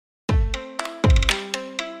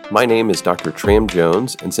My name is Dr. Tram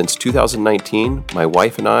Jones, and since 2019, my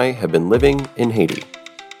wife and I have been living in Haiti.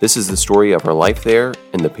 This is the story of our life there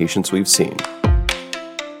and the patients we've seen.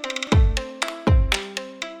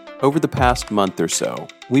 Over the past month or so,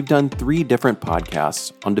 we've done 3 different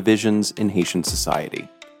podcasts on divisions in Haitian society.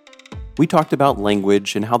 We talked about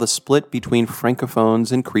language and how the split between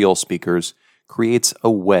Francophones and Creole speakers creates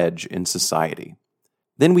a wedge in society.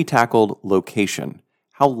 Then we tackled location,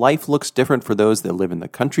 how life looks different for those that live in the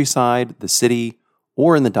countryside, the city,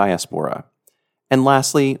 or in the diaspora. And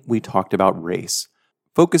lastly, we talked about race,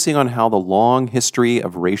 focusing on how the long history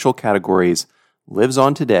of racial categories lives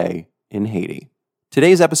on today in Haiti.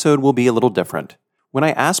 Today's episode will be a little different. When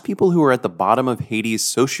I ask people who are at the bottom of Haiti's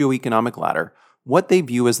socioeconomic ladder what they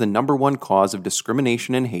view as the number one cause of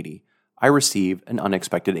discrimination in Haiti, I receive an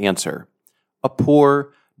unexpected answer. A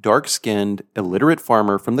poor, dark-skinned, illiterate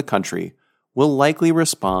farmer from the country will likely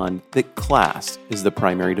respond that class is the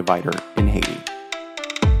primary divider in Haiti.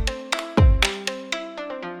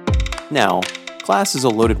 Now, class is a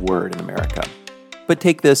loaded word in America, but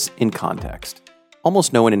take this in context.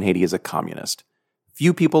 Almost no one in Haiti is a communist.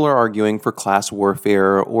 Few people are arguing for class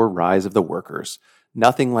warfare or rise of the workers.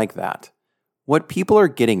 Nothing like that. What people are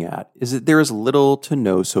getting at is that there is little to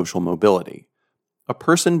no social mobility. A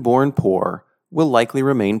person born poor will likely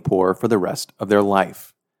remain poor for the rest of their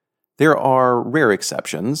life. There are rare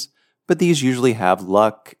exceptions, but these usually have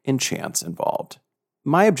luck and chance involved.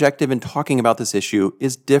 My objective in talking about this issue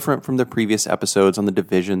is different from the previous episodes on the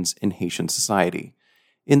divisions in Haitian society.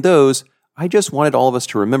 In those, I just wanted all of us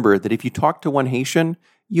to remember that if you talk to one Haitian,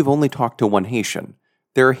 you've only talked to one Haitian.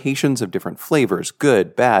 There are Haitians of different flavors,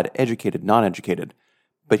 good, bad, educated, non-educated.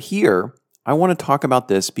 But here, I want to talk about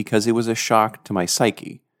this because it was a shock to my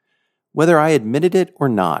psyche. Whether I admitted it or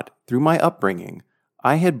not, through my upbringing,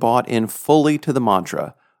 I had bought in fully to the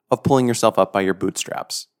mantra of pulling yourself up by your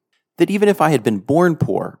bootstraps. That even if I had been born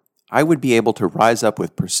poor, I would be able to rise up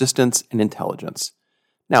with persistence and intelligence.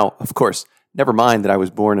 Now, of course, never mind that I was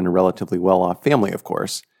born in a relatively well-off family, of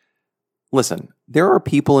course. Listen, there are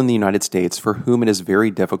people in the United States for whom it is very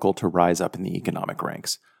difficult to rise up in the economic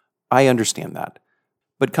ranks. I understand that.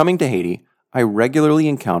 But coming to Haiti, I regularly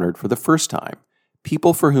encountered for the first time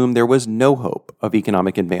people for whom there was no hope of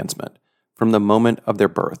economic advancement from the moment of their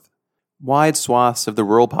birth. Wide swaths of the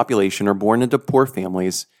rural population are born into poor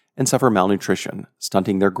families and suffer malnutrition,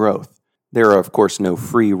 stunting their growth. There are, of course, no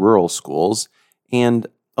free rural schools, and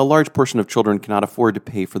a large portion of children cannot afford to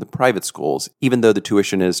pay for the private schools, even though the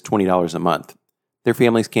tuition is $20 a month. Their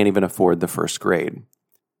families can't even afford the first grade.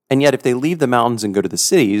 And yet, if they leave the mountains and go to the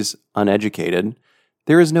cities, uneducated,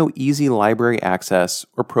 there is no easy library access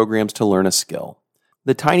or programs to learn a skill.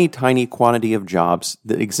 The tiny quantity of jobs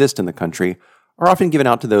that exist in the country are often given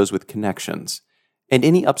out to those with connections, and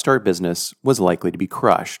any upstart business was likely to be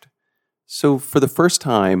crushed. So for the first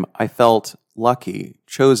time, I felt lucky,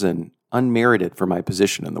 chosen, unmerited for my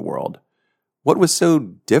position in the world. What was so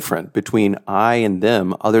different between I and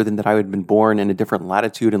them other than that I had been born in a different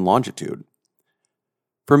latitude and longitude?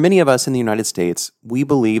 For many of us in the United States, we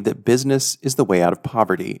believe that business is the way out of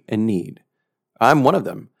poverty and need. I'm one of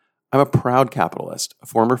them. I'm a proud capitalist, a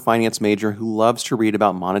former finance major who loves to read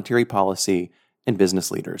about monetary policy and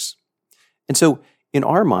business leaders. And so, in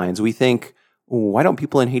our minds, we think, why don't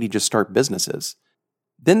people in Haiti just start businesses?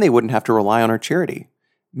 Then they wouldn't have to rely on our charity.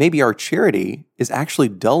 Maybe our charity is actually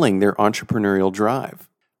dulling their entrepreneurial drive.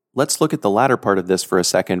 Let's look at the latter part of this for a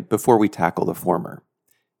second before we tackle the former.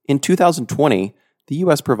 In 2020, the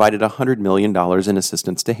U.S. provided $100 million in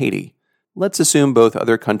assistance to Haiti. Let's assume both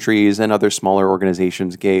other countries and other smaller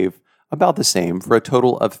organizations gave about the same for a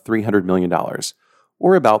total of $300 million,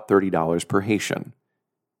 or about $30 per Haitian.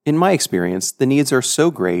 In my experience, the needs are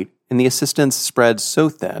so great and the assistance spreads so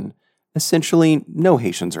thin, essentially no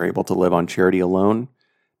Haitians are able to live on charity alone.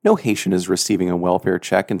 No Haitian is receiving a welfare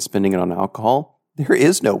check and spending it on alcohol. There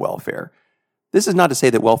is no welfare. This is not to say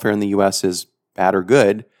that welfare in the U.S. is bad or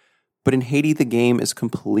good, but in Haiti the game is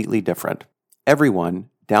completely different. Everyone,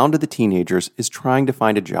 down to the teenagers, is trying to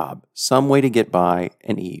find a job, some way to get by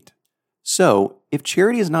and eat. So, if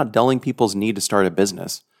charity is not dulling people's need to start a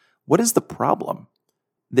business, what is the problem?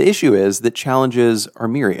 The issue is that challenges are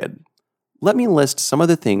myriad. Let me list some of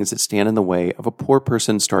the things that stand in the way of a poor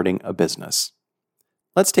person starting a business.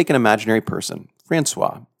 Let's take an imaginary person,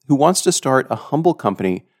 Francois, who wants to start a humble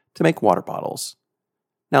company to make water bottles.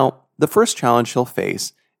 Now, the first challenge he'll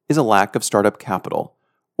face is a lack of startup capital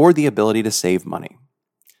or the ability to save money.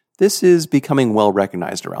 This is becoming well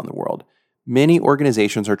recognized around the world. Many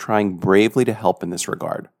organizations are trying bravely to help in this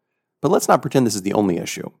regard. But let's not pretend this is the only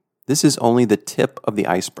issue. This is only the tip of the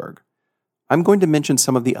iceberg. I'm going to mention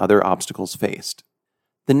some of the other obstacles faced.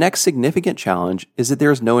 The next significant challenge is that there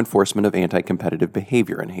is no enforcement of anti-competitive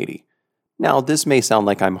behavior in Haiti. Now, this may sound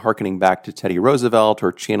like I'm hearkening back to Teddy Roosevelt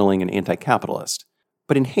or channeling an anti-capitalist.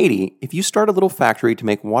 But in Haiti, if you start a little factory to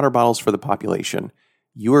make water bottles for the population,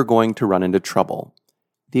 you are going to run into trouble.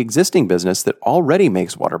 The existing business that already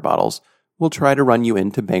makes water bottles will try to run you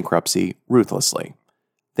into bankruptcy ruthlessly.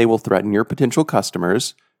 They will threaten your potential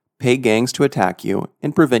customers, pay gangs to attack you,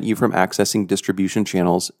 and prevent you from accessing distribution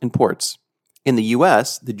channels and ports. In the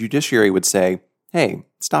US, the judiciary would say, hey,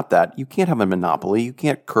 stop that. You can't have a monopoly. You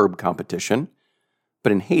can't curb competition.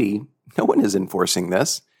 But in Haiti, no one is enforcing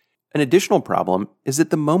this. An additional problem is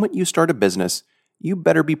that the moment you start a business, you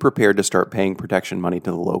better be prepared to start paying protection money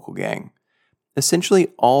to the local gang. Essentially,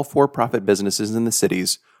 all for-profit businesses in the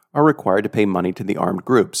cities are required to pay money to the armed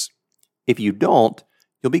groups. If you don't,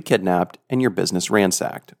 you'll be kidnapped and your business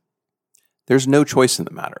ransacked. There's no choice in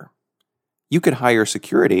the matter. You could hire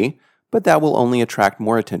security, but that will only attract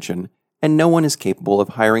more attention, and no one is capable of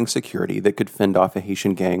hiring security that could fend off a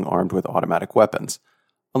Haitian gang armed with automatic weapons.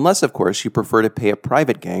 Unless, of course, you prefer to pay a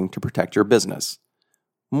private gang to protect your business.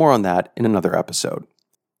 More on that in another episode.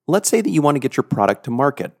 Let's say that you want to get your product to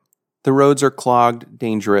market. The roads are clogged,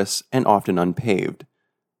 dangerous, and often unpaved.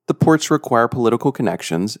 The ports require political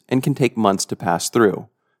connections and can take months to pass through.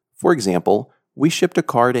 For example, we shipped a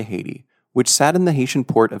car to Haiti, which sat in the Haitian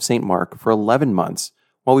port of St. Mark for 11 months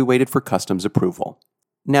while we waited for customs approval.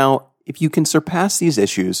 Now, if you can surpass these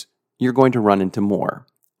issues, you're going to run into more.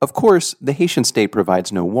 Of course, the Haitian state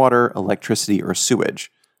provides no water, electricity, or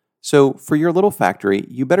sewage. So, for your little factory,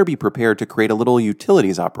 you better be prepared to create a little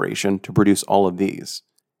utilities operation to produce all of these.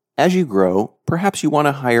 As you grow, perhaps you want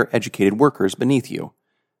to hire educated workers beneath you.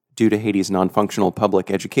 Due to Haiti's non-functional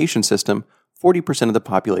public education system, 40% of the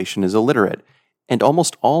population is illiterate, and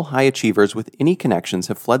almost all high achievers with any connections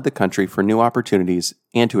have fled the country for new opportunities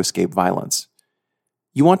and to escape violence.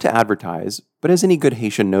 You want to advertise, but as any good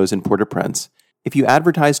Haitian knows in Port-au-Prince, if you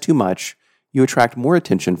advertise too much, you attract more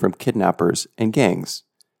attention from kidnappers and gangs.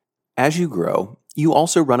 As you grow, you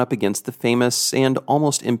also run up against the famous and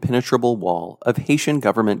almost impenetrable wall of Haitian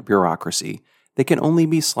government bureaucracy that can only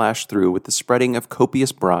be slashed through with the spreading of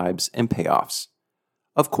copious bribes and payoffs.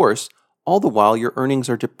 Of course, all the while your earnings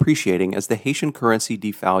are depreciating as the Haitian currency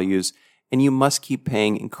devalues, and you must keep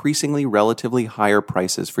paying increasingly relatively higher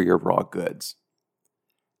prices for your raw goods.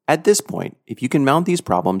 At this point, if you can mount these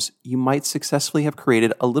problems, you might successfully have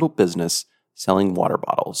created a little business selling water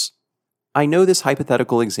bottles. I know this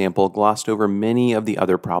hypothetical example glossed over many of the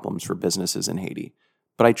other problems for businesses in Haiti,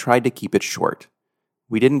 but I tried to keep it short.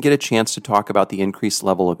 We didn't get a chance to talk about the increased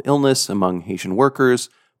level of illness among Haitian workers,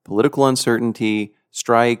 political uncertainty,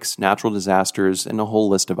 strikes, natural disasters, and a whole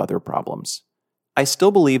list of other problems. I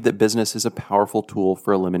still believe that business is a powerful tool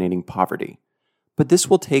for eliminating poverty, but this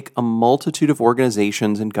will take a multitude of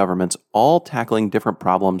organizations and governments all tackling different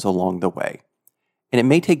problems along the way. And it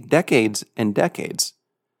may take decades and decades.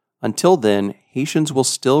 Until then, Haitians will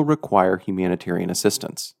still require humanitarian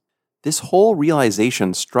assistance. This whole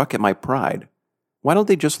realization struck at my pride. Why don't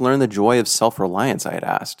they just learn the joy of self-reliance, I had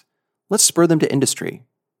asked. Let's spur them to industry.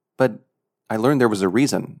 But I learned there was a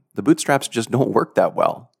reason. The bootstraps just don't work that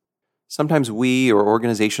well. Sometimes we or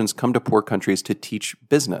organizations come to poor countries to teach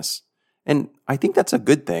business. And I think that's a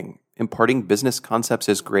good thing. Imparting business concepts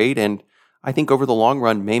is great, and I think over the long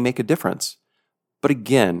run may make a difference. But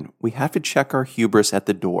again, we have to check our hubris at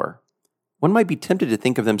the door. One might be tempted to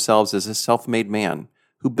think of themselves as a self-made man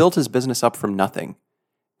who built his business up from nothing.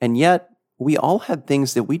 And yet, we all had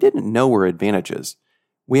things that we didn't know were advantages.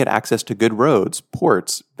 We had access to good roads,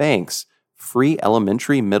 ports, banks, free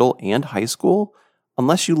elementary, middle, and high school.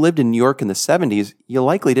 Unless you lived in New York in the 70s, you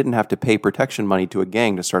likely didn't have to pay protection money to a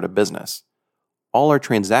gang to start a business. All our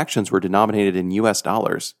transactions were denominated in US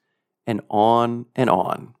dollars, and on and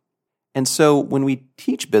on. And so when we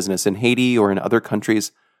teach business in Haiti or in other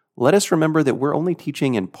countries, let us remember that we're only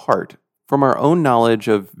teaching in part from our own knowledge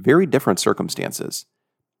of very different circumstances.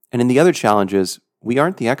 And in the other challenges, we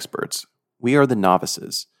aren't the experts. We are the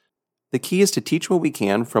novices. The key is to teach what we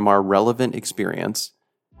can from our relevant experience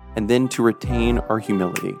and then to retain our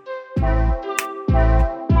humility.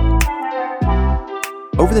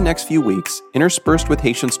 Over the next few weeks, interspersed with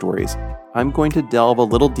Haitian stories, I'm going to delve a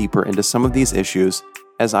little deeper into some of these issues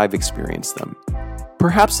as I've experienced them.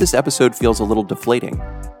 Perhaps this episode feels a little deflating,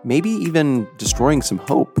 maybe even destroying some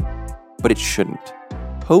hope, but it shouldn't.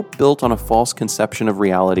 Hope built on a false conception of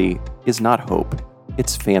reality is not hope,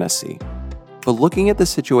 it's fantasy. But looking at the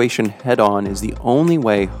situation head-on is the only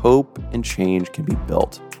way hope and change can be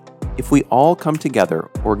built. If we all come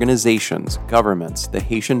together, organizations, governments, the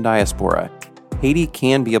Haitian diaspora, Haiti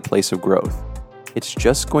can be a place of growth. It's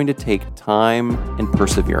just going to take time and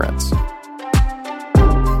perseverance.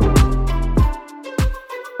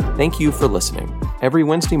 Thank you for listening. Every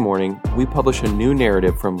Wednesday morning, we publish a new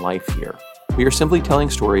narrative from life here. We are simply telling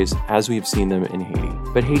stories as we've seen them in Haiti.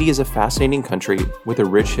 But Haiti is a fascinating country with a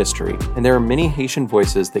rich history, and there are many Haitian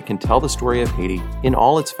voices that can tell the story of Haiti in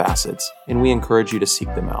all its facets, and we encourage you to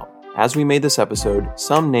seek them out. As we made this episode,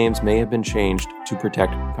 some names may have been changed to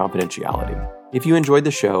protect confidentiality. If you enjoyed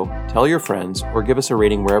the show, tell your friends or give us a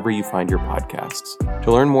rating wherever you find your podcasts.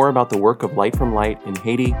 To learn more about the work of Light from Light in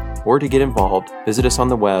Haiti or to get involved, visit us on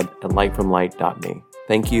the web at lightfromlight.me.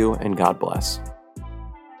 Thank you and God bless.